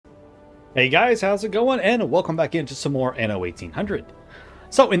Hey guys, how's it going? And welcome back into some more Anno 1800.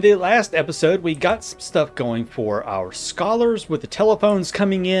 So in the last episode, we got some stuff going for our scholars with the telephones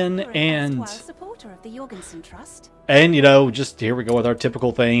coming in You're an and... Esquire supporter of the Jorgensen Trust. And, you know, just here we go with our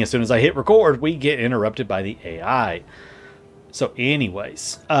typical thing. As soon as I hit record, we get interrupted by the AI. So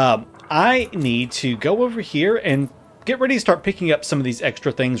anyways, I need to go over here and get ready to start picking up some of these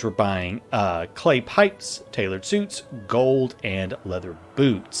extra things we're buying. Clay pipes, tailored suits, gold, and leather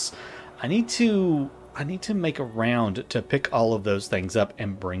boots. I need to make a round to pick all of those things up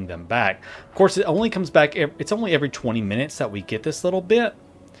and bring them back. Of course, it only comes back, it's only every 20 minutes that we get this little bit.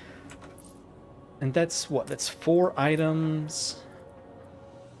 And that's what? That's 4 items.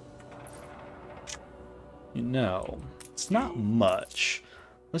 You know, it's not much.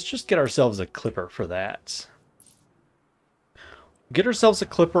 Let's just get ourselves a clipper for that. Get ourselves a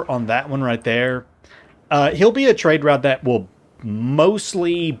clipper on that one right there. He'll be a trade route that will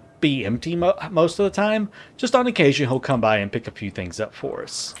mostly be empty most of the time. Just on occasion, he'll come by and pick a few things up for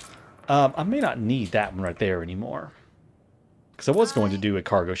us. I may not need that one right there anymore, because I was going to do a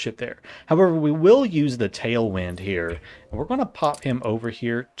cargo ship there. However, we will use the tailwind here, and we're going to pop him over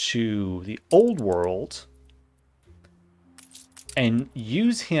here to the old world and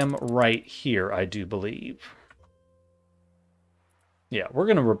use him right here, I do believe. Yeah, we're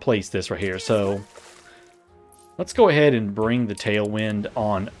going to replace this right here. So let's go ahead and bring the tailwind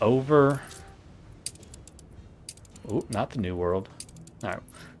on over. Oh, not the new world. All right.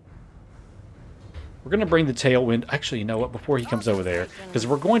 We're going to bring the tailwind. Actually, you know what? Before he comes over there, because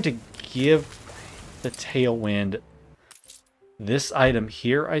we're going to give the tailwind this item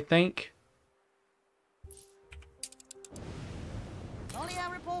here, I think.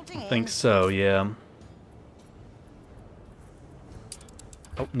 I think so, yeah.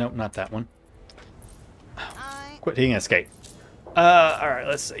 Oh, no, not that one. Quit hitting escape. Alright,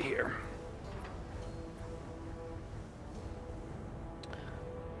 let's see here.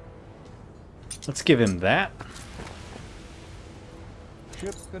 Let's give him that.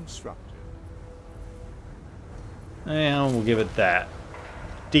 Ship constructed. And we'll give it that.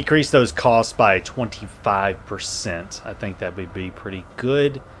 Decrease those costs by 25%. I think that would be pretty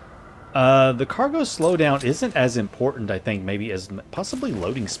good. The cargo slowdown isn't as important, I think, maybe as possibly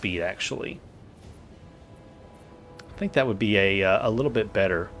loading speed, actually. I think that would be a little bit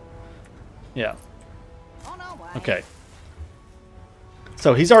better. Yeah. Okay.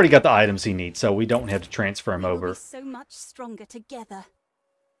 So he's already got the items he needs, so we don't have to transfer him over. We'll be so much stronger together.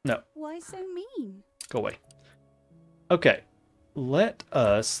 No. Why so mean? Go away. Okay. Let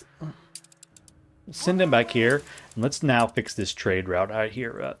us send him back here. And let's now fix this trade route out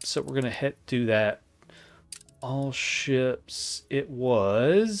here. So we're going to do that. All ships. It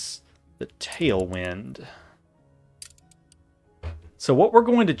was the tailwind. So what we're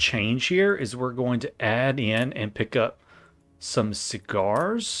going to change here is we're going to add in and pick up some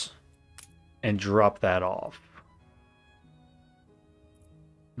cigars and drop that off.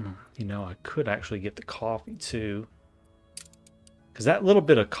 You know, I could actually get the coffee too. Because that little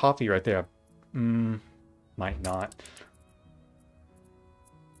bit of coffee right there, might not.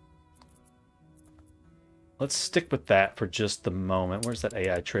 Let's stick with that for just the moment. Where's that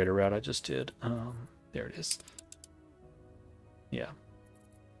AI trader route I just did? There it is. Yeah.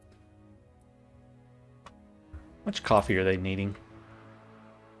 How much coffee are they needing?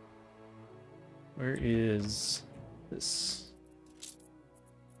 Where is this?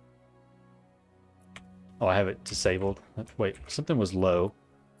 Oh, I have it disabled. Wait, something was low.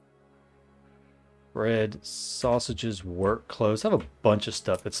 Bread, sausages, work clothes. I have a bunch of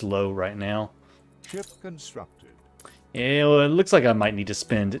stuff that's low right now. Ship constructed. Yeah, well, it looks like I might need to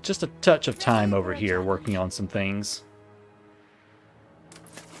spend just a touch of time over here working on some things.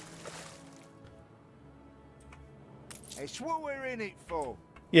 It's what we're in it for.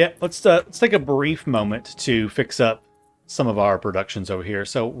 Yeah, let's take a brief moment to fix up some of our productions over here.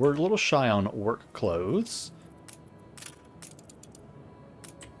 So we're a little shy on work clothes.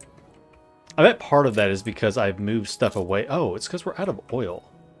 I bet part of that is because I've moved stuff away. Oh, it's because we're out of oil.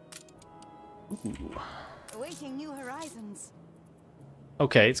 Ooh. Awaiting new horizons.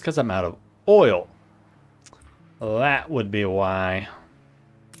 Okay, it's because I'm out of oil. That would be why.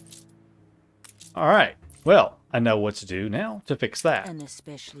 Alright, well, I know what to do now to fix that. And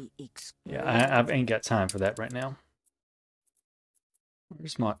especially Yeah, I ain't got time for that right now.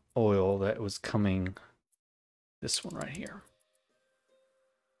 Where's my oil that was coming? This one right here.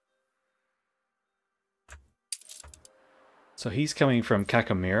 So he's coming from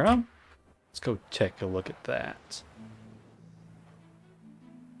Kakamira. Let's go take a look at that.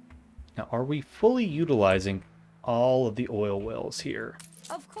 Now, are we fully utilizing all of the oil wells here?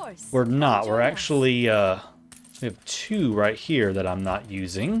 Of course. We're not. Join We're us. actually, we have 2 right here that I'm not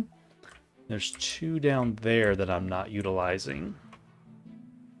using. There's 2 down there that I'm not utilizing.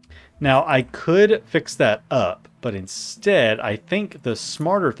 Now, I could fix that up, but instead, I think the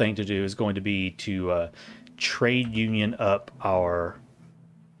smarter thing to do is going to be to trade union up our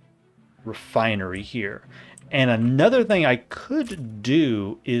refinery here. And another thing I could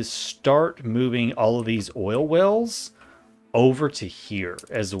do is start moving all of these oil wells over to here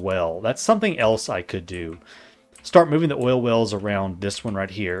as well. That's something else I could do. Start moving the oil wells around this one right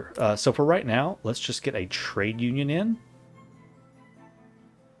here. So for right now, let's just get a trade union in.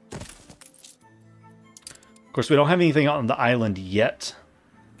 Of course, we don't have anything on the island yet,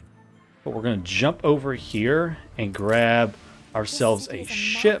 but we're going to jump over here and grab ourselves a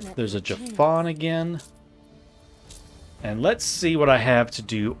ship. There's a Jafan again. And let's see what I have to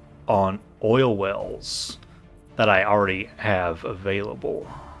do on oil wells that I already have available.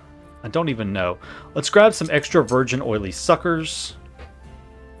 I don't even know. Let's grab some extra virgin oily suckers.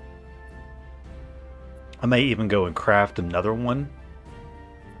 I may even go and craft another one.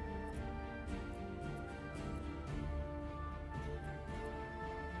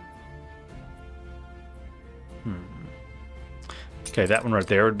 Okay, that one right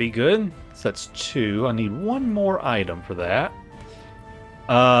there would be good. So that's 2. I need 1 more item for that.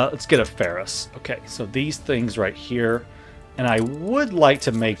 Let's get a Ferris. Okay, so these things right here. And I would like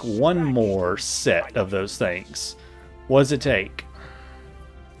to make 1 more set of those things. What does it take?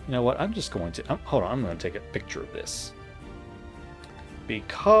 You know what? I'm just going to... hold on, I'm going to take a picture of this.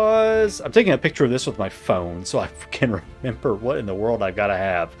 Because I'm taking a picture of this with my phone so I can remember what in the world I've got to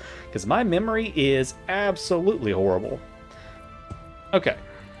have. Because my memory is absolutely horrible. Okay.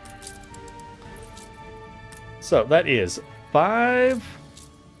 So that is 5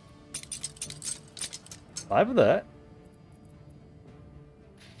 of that.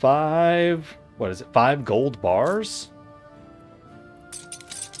 5, what is it? 5 gold bars?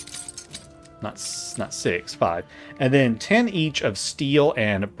 Not 6, 5. And then 10 each of steel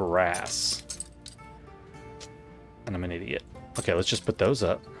and brass. And I'm an idiot. Okay, let's just put those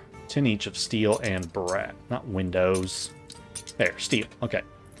up. 10 each of steel and brass. Not windows. There, steel. Okay.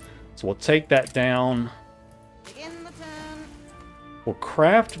 So we'll take that down. Begin the turn. We'll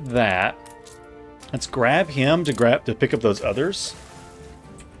craft that. Let's grab him to pick up those others.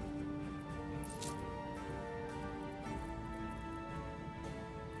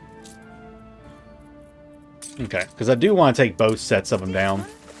 Okay, because I do want to take both sets of them down.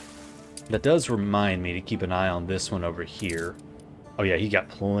 That does remind me to keep an eye on this one over here. Oh yeah, he got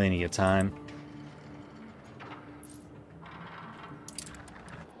plenty of time.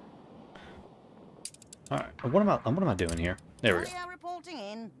 All right, what am I doing here? There we go. Reporting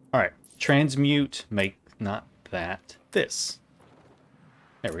in. All right, transmute, make not that, this.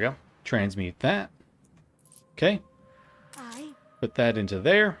 There we go. Transmute that. Okay. Aye. Put that into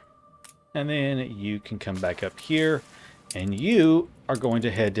there. And then you can come back up here. And you are going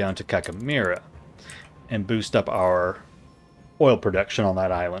to head down to Kakamira and boost up our oil production on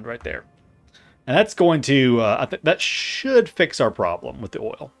that island right there. And that's going to, I think that should fix our problem with the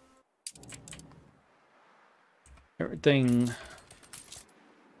oil. Everything.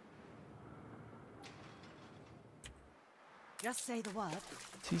 Just say the word.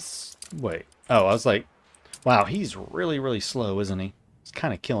 He's, wait. Oh, I was like, wow, he's really, really slow, isn't he? It's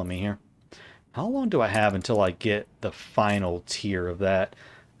kind of killing me here. How long do I have until I get the final tier of that?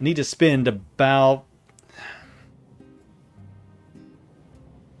 I need to spend about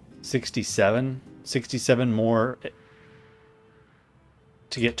 67 more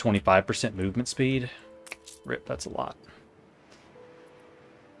to get 25% movement speed. Rip, that's a lot.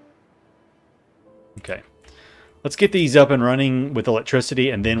 Okay. Let's get these up and running with electricity,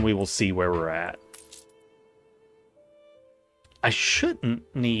 and then we will see where we're at. I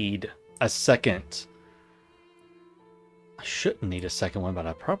shouldn't need a second. I shouldn't need a second one, but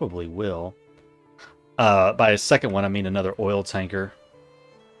I probably will. By a second one, I mean another oil tanker.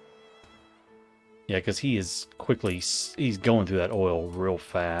 Yeah, because he is quickly... he's going through that oil real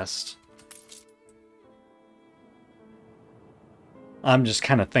fast. I'm just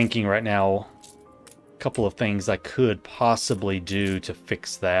kind of thinking right now a couple of things I could possibly do to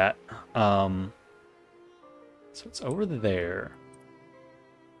fix that. So it's over there.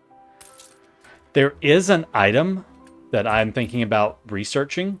 There is an item that I'm thinking about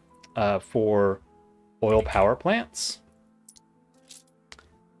researching for oil power plants.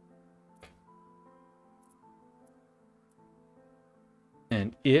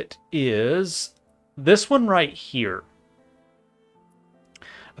 And it is this one right here.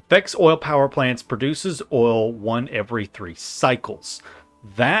 Affects oil power plants, produces oil 1 every 3 cycles.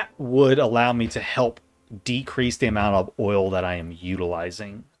 that would allow me to help decrease the amount of oil that I am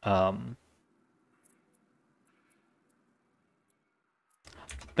utilizing.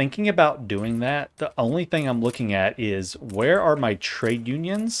 Thinking about doing that, the only thing I'm looking at is where are my trade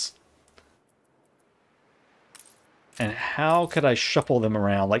unions? And how could I shuffle them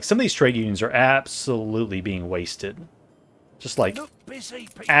around? Like, some of these trade unions are absolutely being wasted. Just like,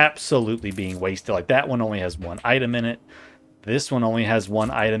 absolutely being wasted. Like, that one only has one item in it. This one only has one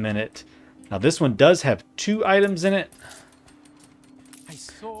item in it. Now, this one does have 2 items in it.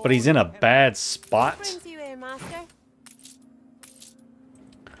 But he's in a bad spot.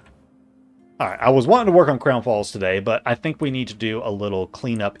 Alright, I was wanting to work on Crown Falls today, but I think we need to do a little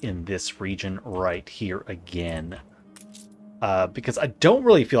cleanup in this region right here again. Because I don't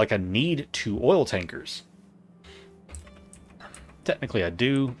really feel like I need 2 oil tankers. Technically I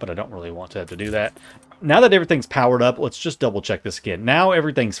do, but I don't really want to have to do that. Now that everything's powered up, let's just double check this again. Now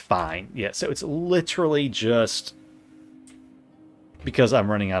everything's fine. Yeah, so it's literally just because I'm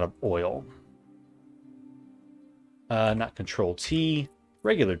running out of oil. Not Control T,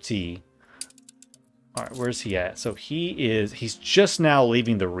 regular T. Alright, where's he at? So he's just now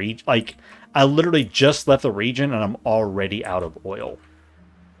leaving the region. Like, I literally just left the region and I'm already out of oil.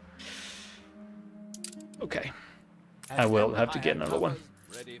 Okay. I will have to get another one.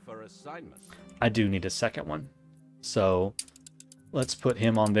 I do need a second one. So, let's put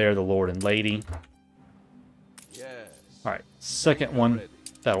him on there, the Lord and Lady. Alright, second one.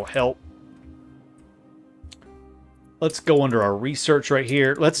 That'll help. Let's go under our research right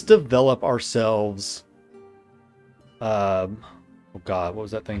here. Let's develop ourselves... oh god, what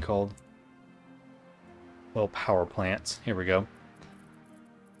was that thing called? Well, power plants. Here we go.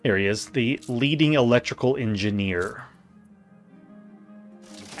 Here he is, the leading electrical engineer.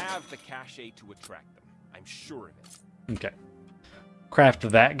 You have the cachet to attract them. I'm sure of it. Okay. Craft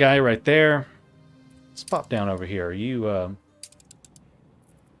that guy right there. Let's pop down over here. Are you,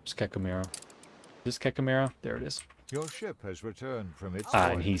 Kekamira? This Kekamira? There it is. Your ship has returned from its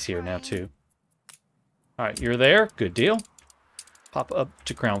Ah, and he's here now too. Alright, you're there. Good deal. Pop up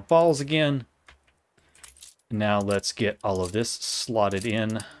to Crown Falls again. Now let's get all of this slotted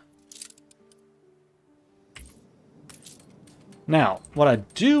in. Now, what I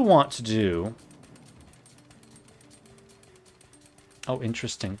do want to do... Oh,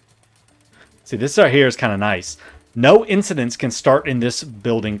 interesting. See, this right here is kind of nice. No incidents can start in this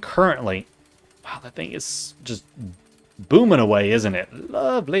building currently. Wow, that thing is just booming away, isn't it?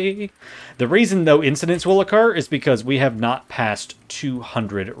 Lovely. The reason no incidents will occur is because we have not passed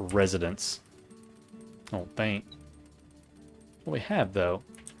 200 residents. Oh, thank. What we have, though,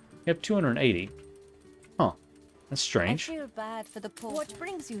 we have 280. Huh. That's strange. I feel bad for the poor. What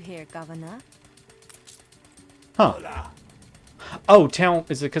brings you here, Governor? Huh. Oh, town...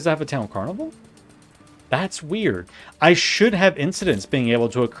 Is it because I have a town carnival? That's weird. I should have incidents being able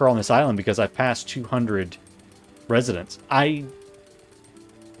to occur on this island because I've passed 200 residents. I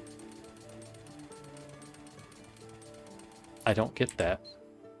don't get that.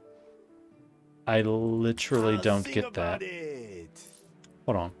 I literally don't get that.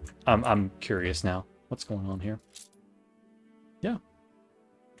 Hold on. I'm curious now. What's going on here? Yeah.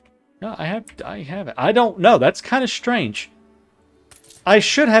 No, I have it. I don't know. That's kind of strange. I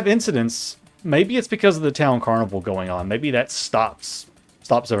should have incidents. Maybe it's because of the town carnival going on. Maybe that stops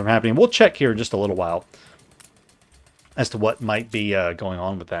it from happening. We'll check here in just a little while as to what might be going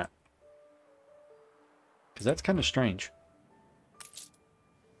on with that. Because that's kind of strange.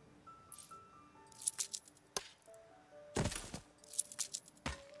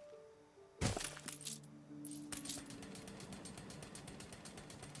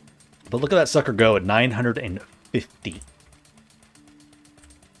 But look at that sucker go at 950.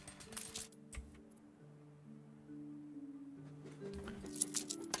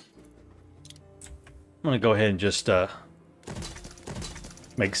 I'm going to go ahead and just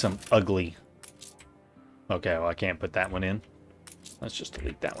make some ugly... Okay, well, I can't put that one in. Let's just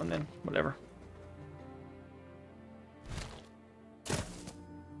delete that one then. Whatever.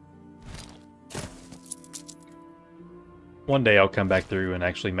 One day I'll come back through and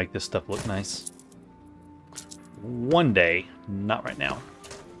actually make this stuff look nice. One day. Not right now.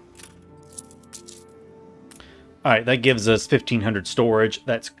 Alright, that gives us 1,500 storage.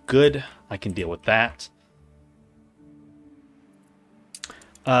 That's good. I can deal with that.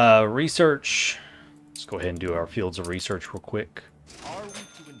 Research. Let's go ahead and do our fields of research real quick. Are we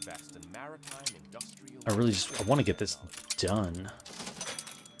to invest in maritime industrial? I want to get this done.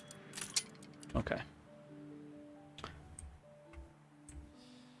 Okay.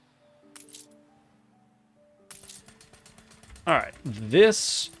 Alright,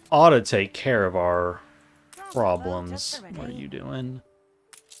 this ought to take care of our problems. What are you doing?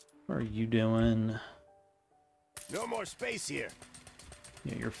 What are you doing? No more space here.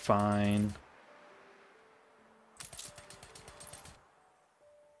 Yeah, you're fine.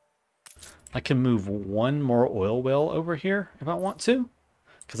 I can move one more oil well over here if I want to.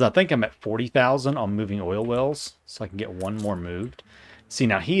 Because I think I'm at 40,000 on moving oil wells. So I can get one more moved. See,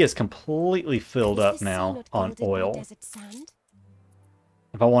 now he is completely filled up now on oil.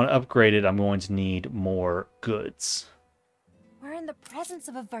 If I want to upgrade it, I'm going to need more goods. We're in the presence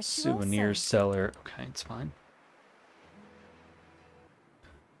of a virtuoso. Souvenir seller. Okay, it's fine.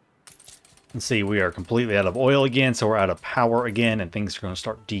 And see, we are completely out of oil again, so we're out of power again, and things are going to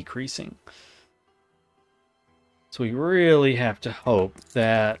start decreasing. So we really have to hope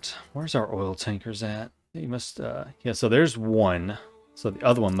that... Where's our oil tankers at? They must... yeah, so there's one. So the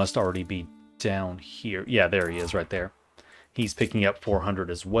other one must already be down here. Yeah, there he is, right there. He's picking up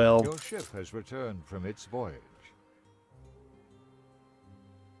 400 as well. Your ship has returned from its voyage.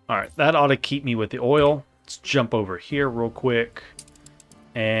 Alright, that ought to keep me with the oil. Let's jump over here real quick.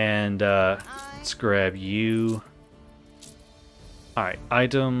 And let's grab you. Alright,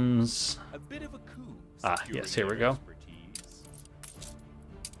 items. A bit of a coup. Ah, yes, here we go. Expertise.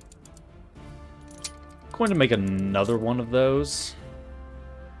 Going to make another one of those.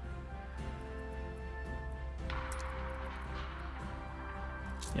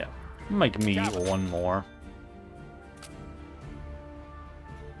 Yeah, make me one more.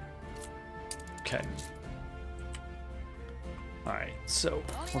 Okay. Alright, so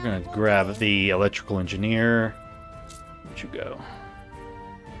we're going to grab the electrical engineer. Where'd you go?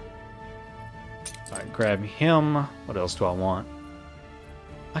 Alright, grab him. What else do I want?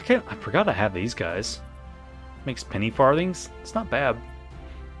 I forgot I have these guys. Makes penny farthings. It's not bad.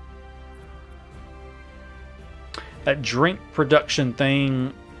 That drink production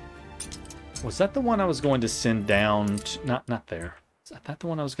thing, was that the one I was going to send down to, not there. Is that the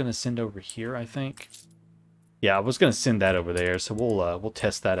one I was going to send over here, I think? Yeah, I was going to send that over there, so we'll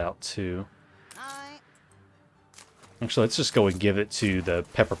test that out too. Actually, let's just go and give it to the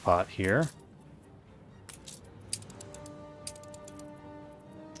pepper pot here.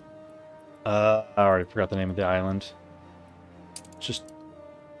 I already forgot the name of the island. Just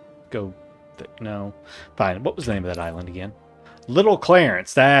go... No. Fine. What was the name of that island again? Little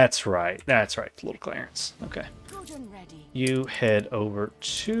Clarence. That's right. That's right. Little Clarence. Okay. Good and ready. You head over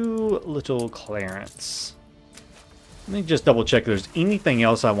to Little Clarence. Let me just double check if there's anything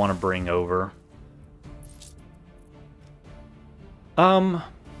else I want to bring over. I'll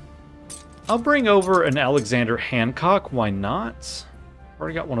bring over an Alexander Hancock. Why not?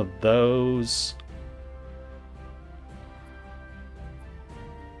 Already got one of those.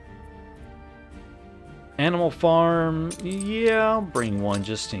 Animal Farm, yeah, I'll bring one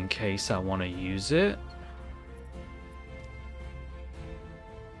just in case I want to use it.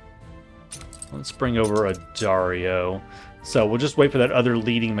 Let's bring over a Dario. So we'll just wait for that other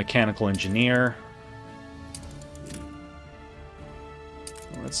leading mechanical engineer.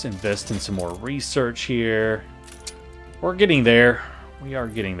 Let's invest in some more research here. We're getting there. We are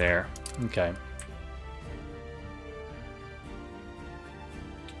getting there. Okay.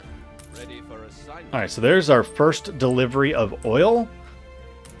 Alright, so there's our first delivery of oil.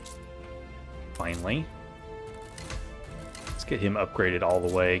 Finally. Let's get him upgraded all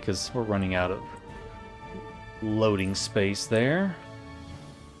the way, because we're running out of loading space there.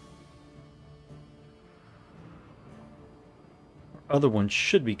 Our other one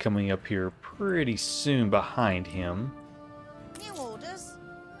should be coming up here pretty soon behind him. New orders.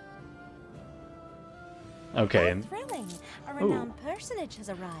 Okay, How and thrilling! A renowned personage has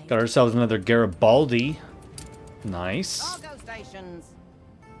arrived. got ourselves another Garibaldi. Nice. Cargo stations.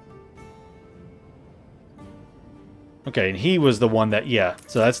 Okay, and he was the one that, yeah,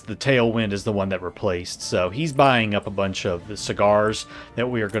 so that's the Tailwind is the one that replaced. So he's buying up a bunch of the cigars that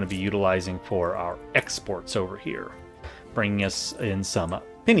we are going to be utilizing for our exports over here. Bringing us in some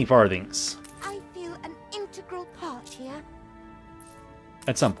penny farthings. I feel an integral part here.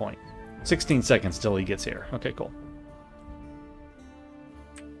 At some point. 16 seconds till he gets here. Okay, cool.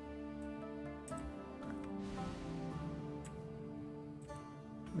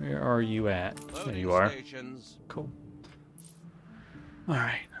 Where are you at? There you are. Cool.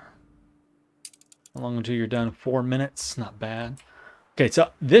 Alright. How long until you're done? 4 minutes. Not bad. Okay, so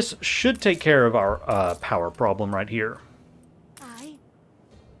this should take care of our power problem right here. Aye.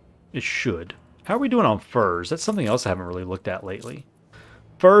 It should. How are we doing on furs? That's something else I haven't really looked at lately.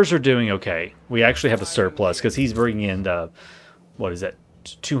 Furs are doing okay. We actually have a surplus because he's bringing in, what is that,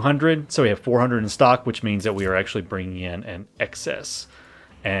 200, so we have 400 in stock, which means that we are actually bringing in an excess.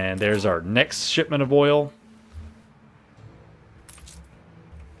 And there's our next shipment of oil.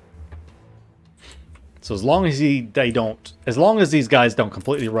 So as long as these guys don't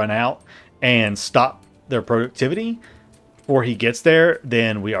completely run out and stop their productivity before he gets there,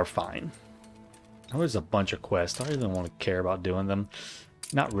 then we are fine. Oh, there's a bunch of quests. I don't even want to care about doing them.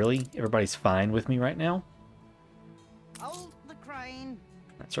 Not really. Everybody's fine with me right now. Hold the crane.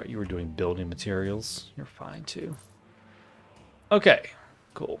 That's right, you were doing building materials. You're fine too. Okay,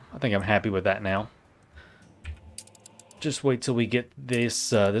 cool. I think I'm happy with that now. Just wait till we get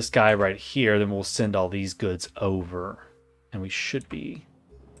this this guy right here, then we'll send all these goods over. And we should be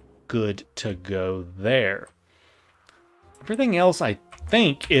good to go there. Everything else I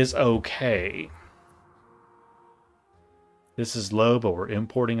think is okay. This is low, but we're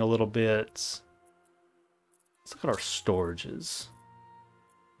importing a little bit. Let's look at our storages.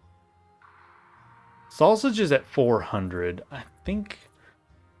 Sausage is at 400. I think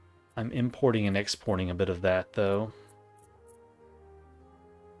I'm importing and exporting a bit of that, though.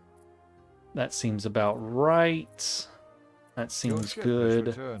 That seems about right. That seems good.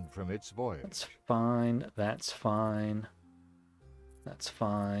 Returned from its voyage. That's fine. That's fine. That's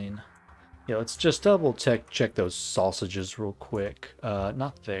fine. Yeah, let's just double check those sausages real quick.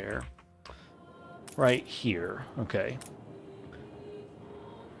 Not there. Right here. Okay.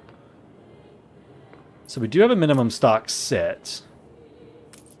 So we do have a minimum stock set.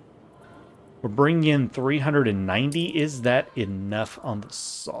 We're bringing in 390. Is that enough on the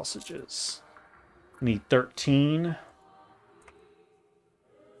sausages? We need 13.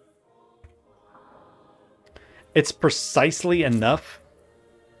 It's precisely enough.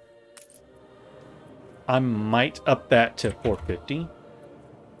 I might up that to 450.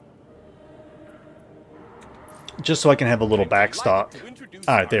 Just so I can have a little backstock.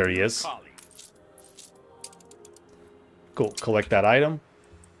 Alright, there he is. Cool. Collect that item.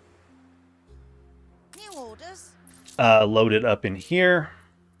 New orders. Load it up in here.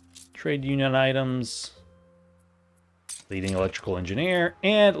 Trade union items. Leading electrical engineer.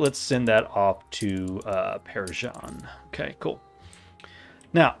 And let's send that off to Persian. Okay, cool.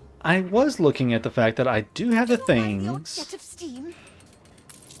 Now, I was looking at the fact that I do have the things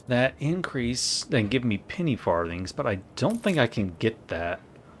that increase and give me penny farthings, but I don't think I can get that.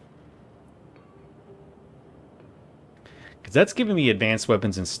 Because that's giving me advanced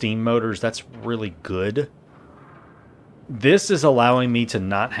weapons and steam motors. That's really good. This is allowing me to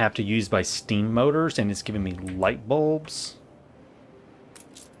not have to use my steam motors, and it's giving me light bulbs.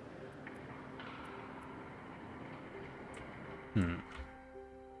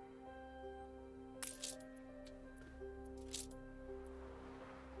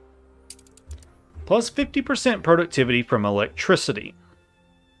 Plus 50% productivity from electricity.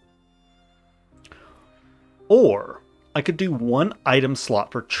 Or I could do one item slot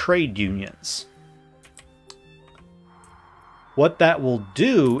for trade unions. What that will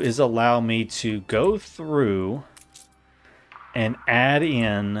do is allow me to go through and add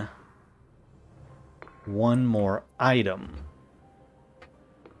in one more item.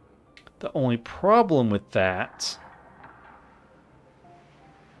 The only problem with that...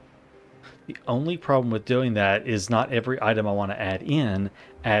 The only problem with doing that is not every item I want to add in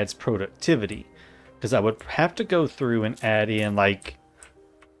adds productivity. Because I would have to go through and add in, like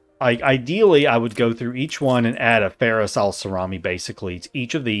ideally, I would go through each one and add a ferrous al cerami, basically, to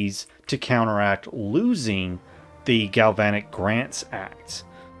each of these to counteract losing the Galvanic Grants Act.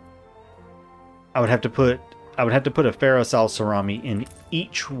 I would have to put a ferrous al cerami in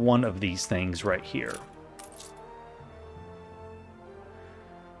each one of these things right here.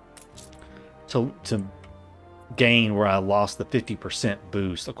 To gain where I lost the 50%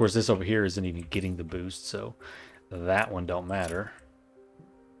 boost. Of course, this over here isn't even getting the boost, so that one don't matter.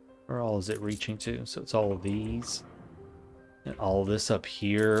 Where all is it reaching to? So it's all of these. And all of this up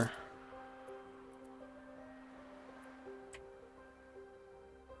here.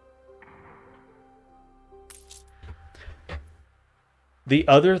 The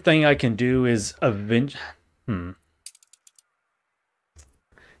other thing I can do is avenge...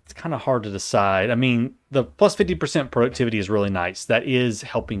 It's kind of hard to decide. I mean, the plus 50% productivity is really nice. That is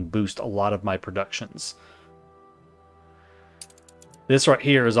helping boost a lot of my productions. This right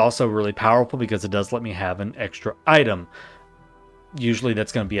here is also really powerful because it does let me have an extra item. Usually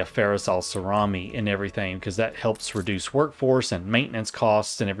that's going to be a ferrous al cerami and everything because that helps reduce workforce and maintenance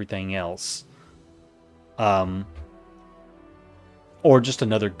costs and everything else. Or just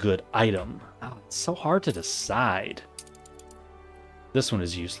another good item. Oh, it's so hard to decide. This one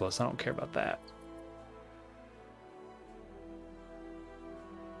is useless. I don't care about that.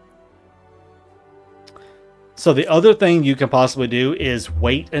 So the other thing you can possibly do is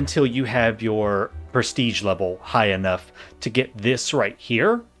wait until you have your prestige level high enough to get this right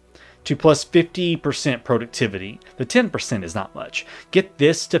here to plus 50% productivity. The 10% is not much. Get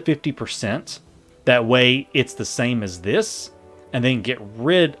this to 50%. That way it's the same as this. And then get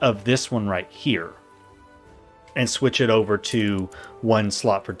rid of this one right here. And switch it over to one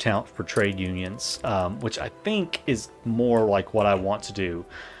slot for trade unions. Which I think is more like what I want to do.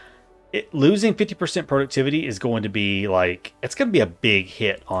 Losing 50% productivity is going to be like... It's going to be a big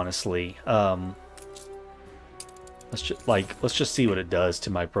hit, honestly. Let's just see what it does to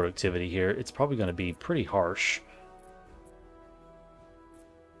my productivity here. It's probably going to be pretty harsh.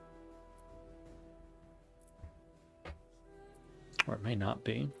 Or it may not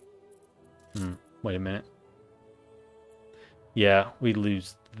be. Wait a minute. Yeah, we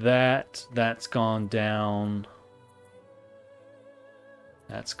lose that. That's gone down.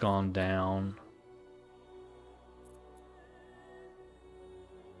 That's gone down.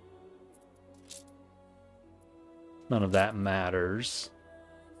 None of that matters.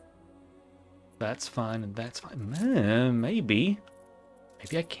 That's fine, and that's fine. Maybe.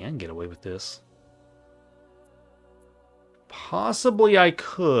 Maybe I can get away with this. Possibly I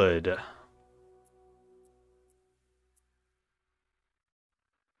could.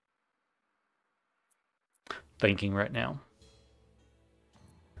 Thinking right now.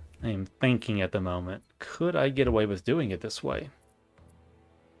 I am thinking at the moment. Could I get away with doing it this way?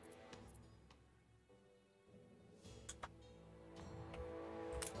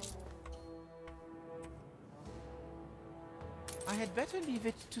 I had better leave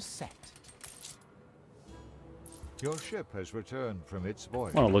it to set. Your ship has returned from its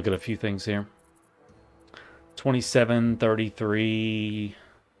voyage. I want to look at a few things here. 27, 33...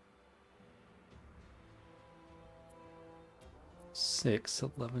 6,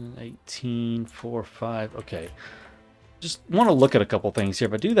 11, 18, 4, 5. Okay. Just want to look at a couple things here.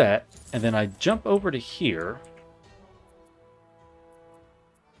 If I do that, and then I jump over to here.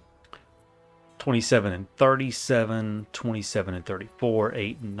 27 and 37, 27 and 34,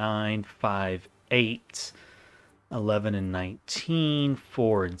 8 and 9, 5, 8, 11 and 19,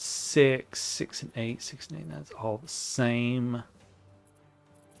 4 and 6, 6 and 8, 6 and 8. That's all the same.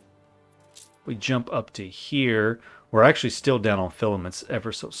 We jump up to here. We're actually still down on filaments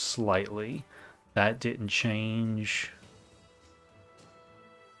ever so slightly. That didn't change.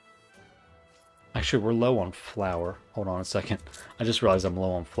 Actually, we're low on flour. Hold on a second. I just realized I'm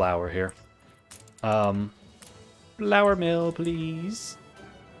low on flour here. Flour mill, please.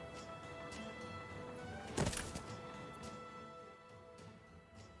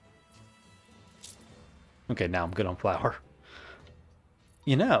 Okay, now I'm good on flour.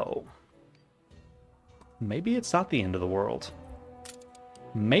 You know... Maybe it's not the end of the world.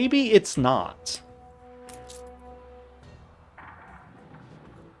 Maybe it's not.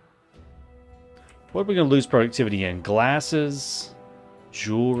 What are we going to lose productivity in? Glasses,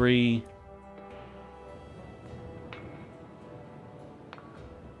 jewelry.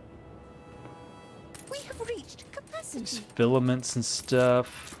 We have reached capacity. These filaments and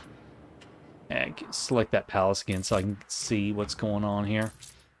stuff. Yeah, select that palace again so I can see what's going on here.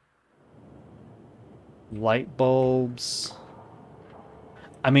 Light bulbs.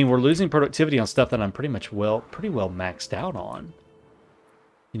 I mean, we're losing productivity on stuff that I'm pretty well maxed out on.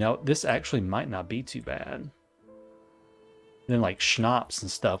 You know, this actually might not be too bad. And then like schnapps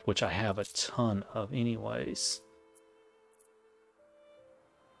and stuff, which I have a ton of anyways.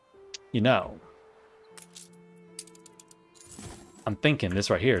 You know, I'm thinking this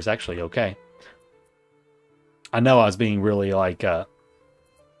right here is actually okay. I know I was being really like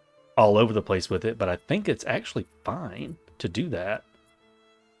all over the place with it, but I think it's actually fine to do that.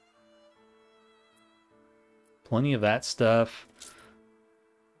 Plenty of that stuff.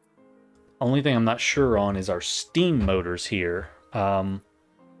 Only thing I'm not sure on is our steam motors here. Let's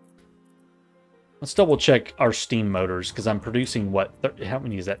double check our steam motors because I'm producing what? How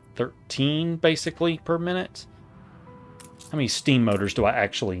many is that? 13 basically per minute. How many steam motors do I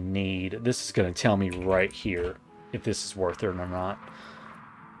actually need? This is going to tell me right here if this is worth it or not.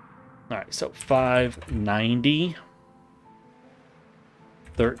 All right, so 590,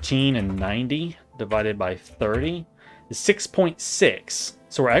 13 and 90 divided by 30 is 6.6.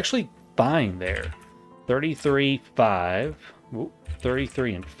 So we're actually fine there. 33, 5,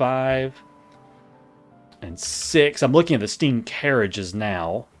 33 and 5 and 6. I'm looking at the steam carriages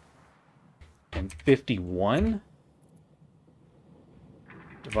now. And 51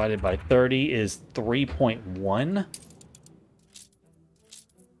 divided by 30 is 3.1.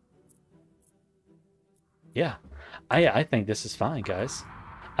 Yeah, I think this is fine, guys.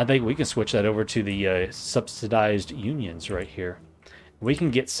 I think we can switch that over to the subsidized unions right here. We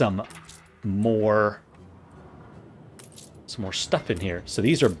can get some more stuff in here. So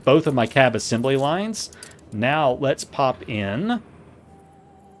these are both of my cab assembly lines. Now let's pop in.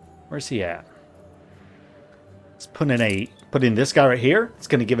 Where's he at? Let's put in this guy right here. It's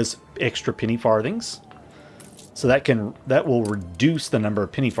going to give us extra penny farthings. So that will reduce the number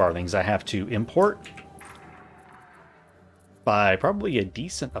of penny farthings I have to import by probably a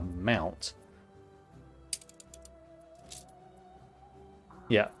decent amount.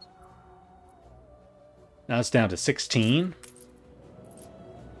 Yeah. Now it's down to 16.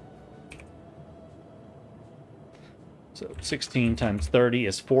 So 16 times 30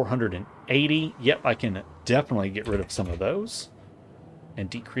 is 480. Yep, I can definitely get rid of some of those and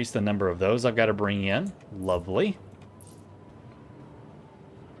decrease the number of those I've got to bring in. Lovely.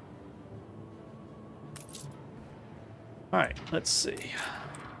 All right, let's see.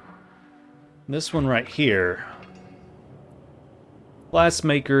 This one right here. Glass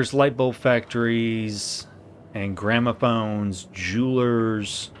makers, light bulb factories, and gramophones,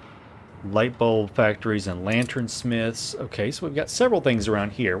 jewelers, light bulb factories, and lantern smiths. Okay, so we've got several things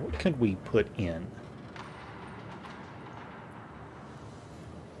around here. What could we put in?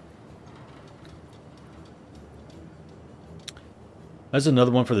 There's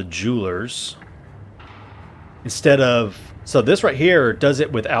another one for the jewelers. Instead of... So this right here does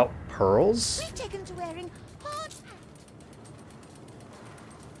it without pearls. We've taken to wearing hard hats.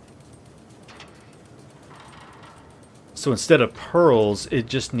 So instead of pearls, it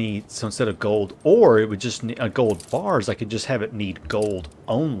just needs... So instead of gold, or it would just need gold bars, I could just have it need gold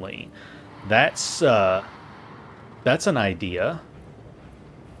only. That's an idea.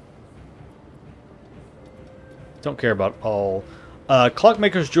 Don't care about all...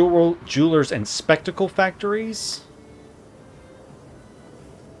 clockmakers, jewelers, and spectacle factories.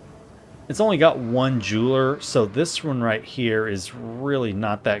 It's only got one jeweler, so this one right here is really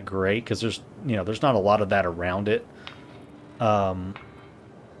not that great because there's not a lot of that around it.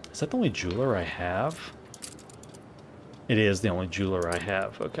 Is that the only jeweler I have? It is the only jeweler I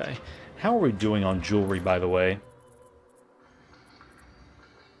have. Okay. How are we doing on jewelry, by the way?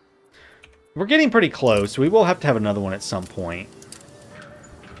 We're getting pretty close. We will have to have another one at some point.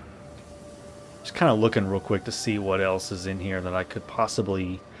 Just kind of looking real quick to see what else is in here that I could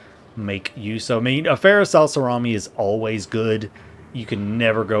possibly make use of. I mean, a Ferrous al Cerami is always good. You can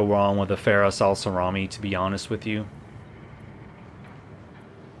never go wrong with a Ferrous al Cerami, to be honest with you.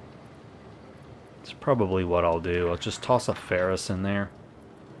 It's probably what I'll do. I'll just toss a Ferrous in there.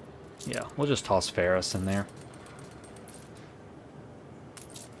 Yeah, we'll just toss Ferrous in there.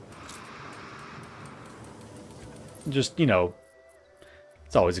 Just,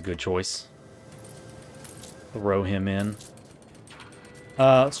 it's always a good choice. Throw him in.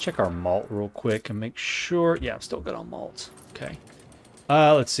 Let's check our malt real quick and make sure. Yeah, I'm still good on malt. Okay.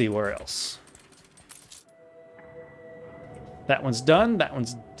 Let's see where else. That one's done. That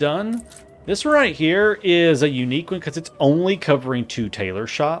one's done. This one right here is a unique one because it's only covering 2 tailor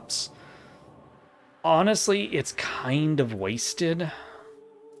shops. Honestly, it's kind of wasted.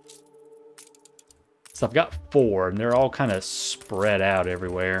 So I've got 4, and they're all kind of spread out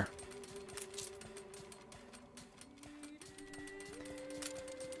everywhere.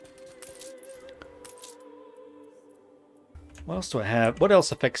 What else do I have? What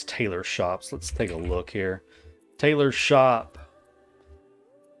else affects tailor shops? Let's take a look here. Tailor shop.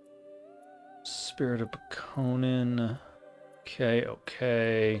 Spirit of Baconin. Okay,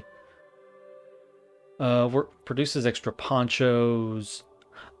 okay. Produces extra ponchos.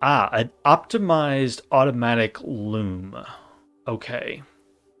 An optimized automatic loom. Okay.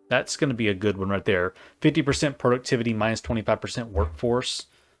 That's going to be a good one right there. 50% productivity, minus 25% workforce.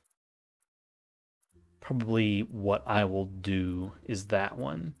 Probably what I will do is that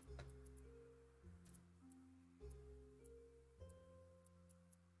one.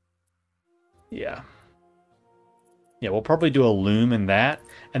 Yeah. Yeah, we'll probably do a loom in that.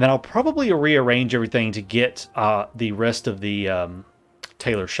 And then I'll probably rearrange everything to get the rest of the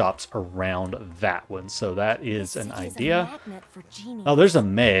tailor shops around that one. So that is an idea. Oh, there's a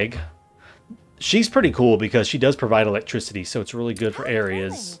Meg. She's pretty cool because she does provide electricity, so it's really good for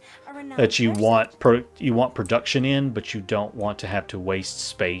areas that you want production in, but you don't want to have to waste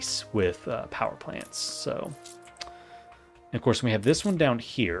space with power plants. So, and of course, we have this one down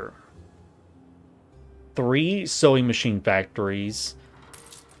here. 3 sewing machine factories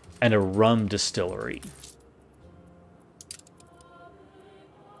and a rum distillery.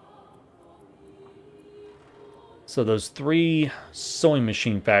 So those 3 sewing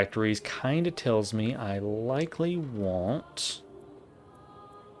machine factories kind of tells me I likely want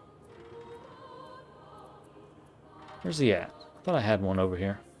Where's he at? I thought I had one over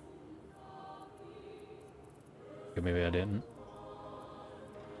here. Okay, maybe I didn't.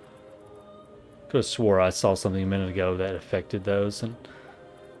 Could have swore I saw something a minute ago that affected those, and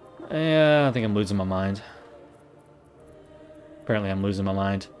yeah, I think I'm losing my mind. Apparently I'm losing my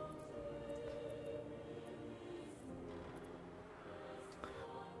mind.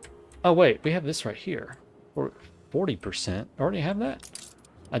 Oh wait, we have this right here. 40%. I already have that?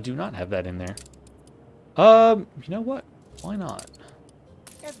 I do not have that in there. You know what? Why not?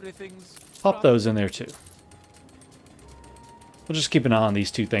 Everything's Pop those in there too. We'll just keep an eye on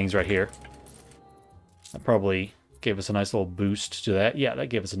these two things right here. That probably gave us a nice little boost to that. Yeah, that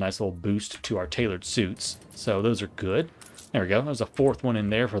gave us a nice little boost to our tailored suits. So those are good. There we go. There's a fourth one in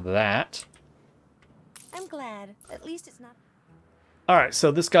there for that. I'm glad. At least it's not. Alright,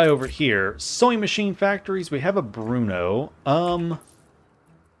 so this guy over here. Sewing machine factories. We have a Bruno.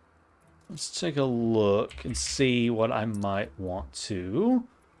 Let's take a look and see what I might want to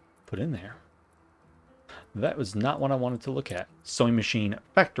put in there. That was not what I wanted to look at. Sewing machine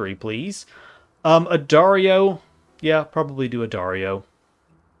factory, please. A Dario. Yeah, probably do a Dario.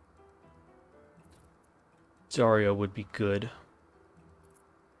 Dario would be good.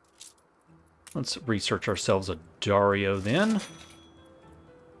 Let's research ourselves a Dario then.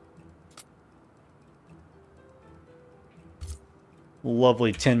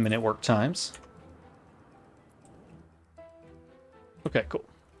 Lovely 10-minute work times. Okay, cool.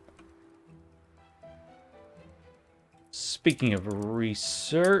 Speaking of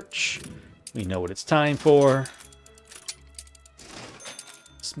research, we know what it's time for.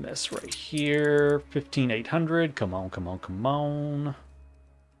 This mess right here, 15,800. Come on, come on, come on.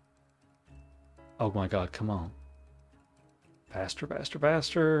 Oh my god, come on. Faster, faster,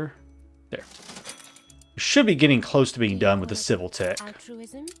 faster. There. We should be getting close to being done with the civil tech.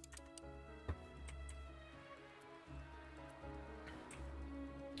 Altruism?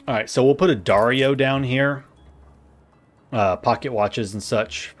 Alright, so we'll put a Dario down here. Pocket watches and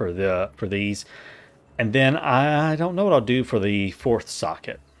such for these. And then I don't know what I'll do for the fourth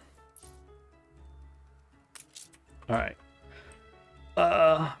socket. Alright.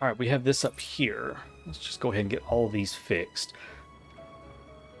 Alright, we have this up here. Let's just go ahead and get all of these fixed.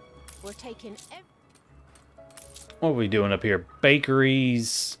 We're taking What are we doing up here?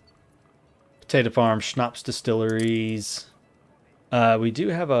 Bakeries, potato farms, schnapps distilleries. We do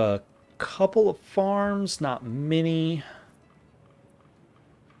have a couple of farms, not many.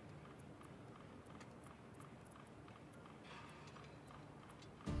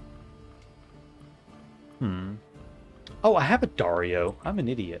 Oh, I have a Dario. I'm an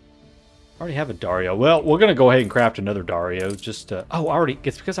idiot. I already have a Dario. Well, we're going to go ahead and craft another Dario. Just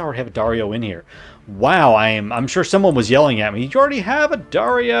it's because I already have a Dario in here. Wow, I'm sure someone was yelling at me. You already have a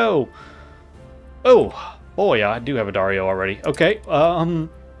Dario. Oh, boy, yeah, I do have a Dario already. Okay,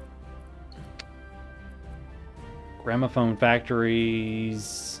 gramophone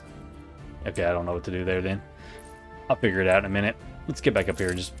factories. Okay, I don't know what to do there then. I'll figure it out in a minute. Let's get back up here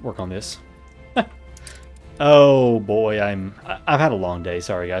and just work on this. Oh boy, I've had a long day.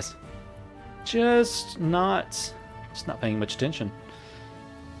 Sorry, guys. Just not paying much attention.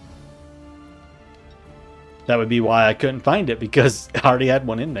 That would be why I couldn't find it, because I already had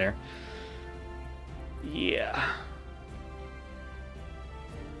one in there. Yeah.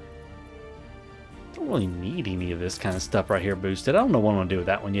 Don't really need any of this kind of stuff right here boosted. I don't know what I'm going to do with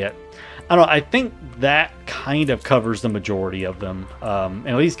that one yet. I don't know. I think that kind of covers the majority of them. And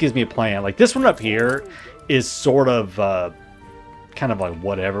at least gives me a plan. Like this one up here is sort of kind of like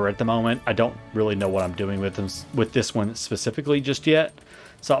whatever at the moment. I don't really know what I'm doing with them, with this one specifically just yet.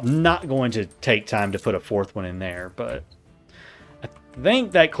 So I'm not going to take time to put a fourth one in there, but I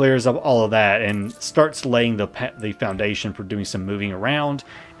think that clears up all of that and starts laying the foundation for doing some moving around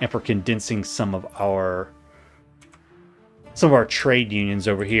and for condensing some of our trade unions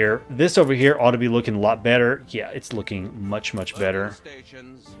over here. This over here ought to be looking a lot better. Yeah, it's looking much, much better.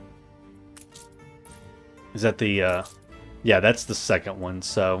 Is that the yeah, that's the second one,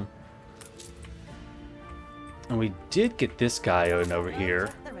 so. And we did get this guy in over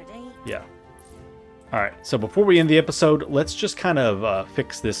here. Yeah. Alright, so before we end the episode, let's just kind of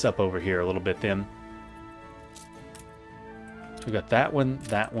fix this up over here a little bit then. So we got that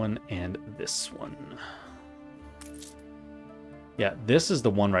one, and this one. Yeah, this is the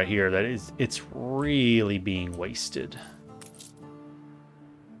one right here that it's really being wasted.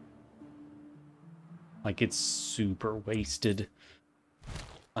 Like, it's super wasted.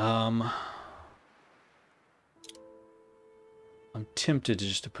 I'm tempted to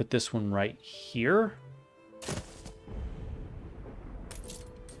just to put this one right here.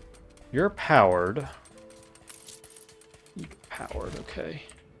 You're powered. powered. Okay.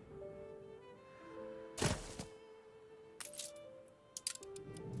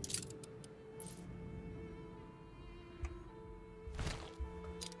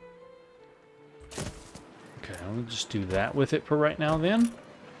 Okay, I'll just do that with it for right now then.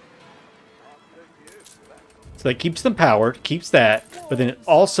 So that keeps them powered, keeps that, but then it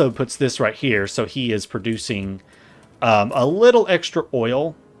also puts this right here, so he is producing a little extra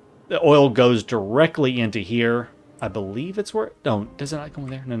oil. The oil goes directly into here. I believe it's where... No, does it not go in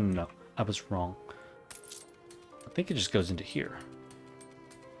there? No, no, no. I was wrong. I think it just goes into here.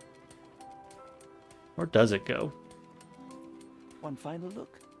 Where does it go? One final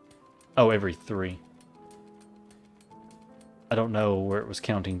look. Oh, every 3. I don't know where it was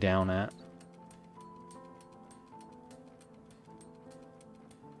counting down at.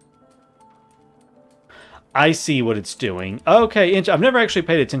 I see what it's doing. Okay, I've never actually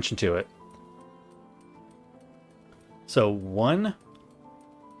paid attention to it. So 1,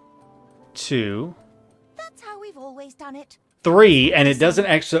 2, That's how we've always done it. 3, and it doesn't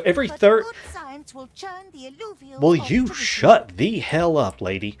actually... Every But third... good science will churn the alluvial Will off you to the shut the hell up,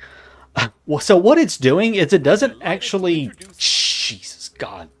 lady? Well, so what it's doing is it doesn't actually... Jesus,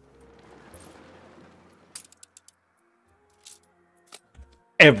 God.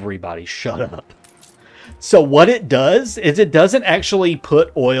 Everybody shut up. So what it does is it doesn't actually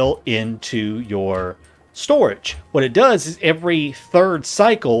put oil into your storage. What it does is every 3rd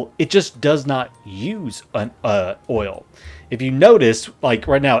cycle, it just does not use an oil. If you notice, like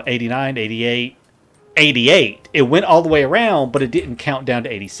right now, 89, 88, 88, it went all the way around, but it didn't count down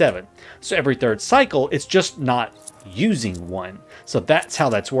to 87. So every 3rd cycle, it's just not using one. So that's how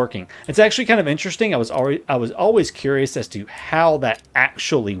that's working. It's actually kind of interesting. I was always curious as to how that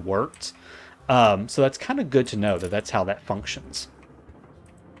actually worked. So that's kind of good to know that that's how that functions.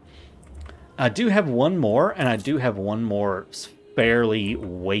 I do have one more, and I do have one more fairly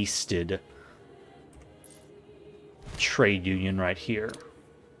wasted trade union right here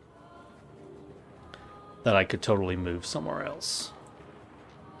that I could totally move somewhere else.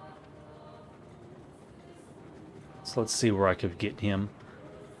 So let's see where I could get him.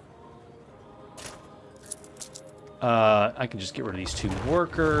 I can just get rid of these 2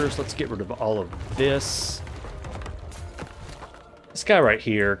 workers. Let's get rid of all of this. This guy right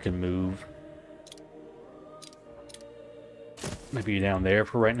here can move. Maybe down there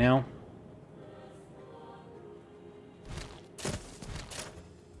for right now.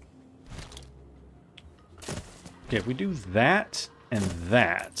 Okay, if we do that and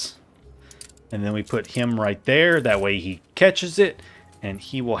that, and then we put him right there, that way he catches it, and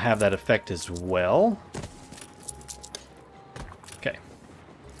he will have that effect as well. Okay.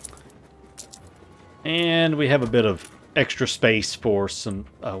 And we have a bit of extra space for some...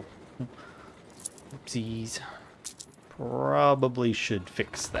 Oh. Oopsies. Probably should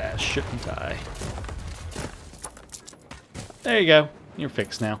fix that, shouldn't I? There you go. You're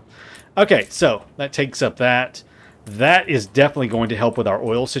fixed now. Okay, so that takes up that. That is definitely going to help with our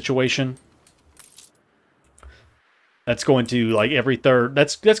oil situation. That's going to, like, every 3rd...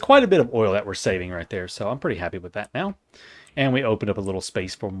 That's quite a bit of oil that we're saving right there, so I'm pretty happy with that now. And we open up a little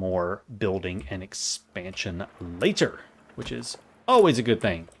space for more building and expansion later, which is always a good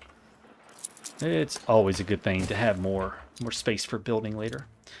thing. It's always a good thing to have more space for building later.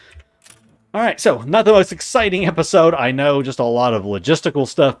 All right, so not the most exciting episode. I know, just a lot of logistical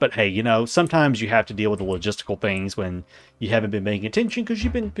stuff, but hey, you know, sometimes you have to deal with the logistical things when you haven't been paying attention because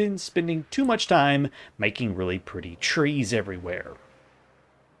you've been spending too much time making really pretty trees everywhere.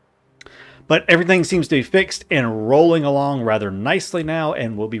 But everything seems to be fixed and rolling along rather nicely now,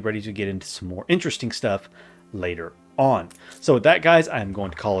 and we'll be ready to get into some more interesting stuff later on. So with that, guys, I'm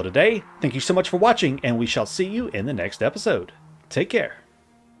going to call it a day. Thank you so much for watching, and we shall see you in the next episode. Take care.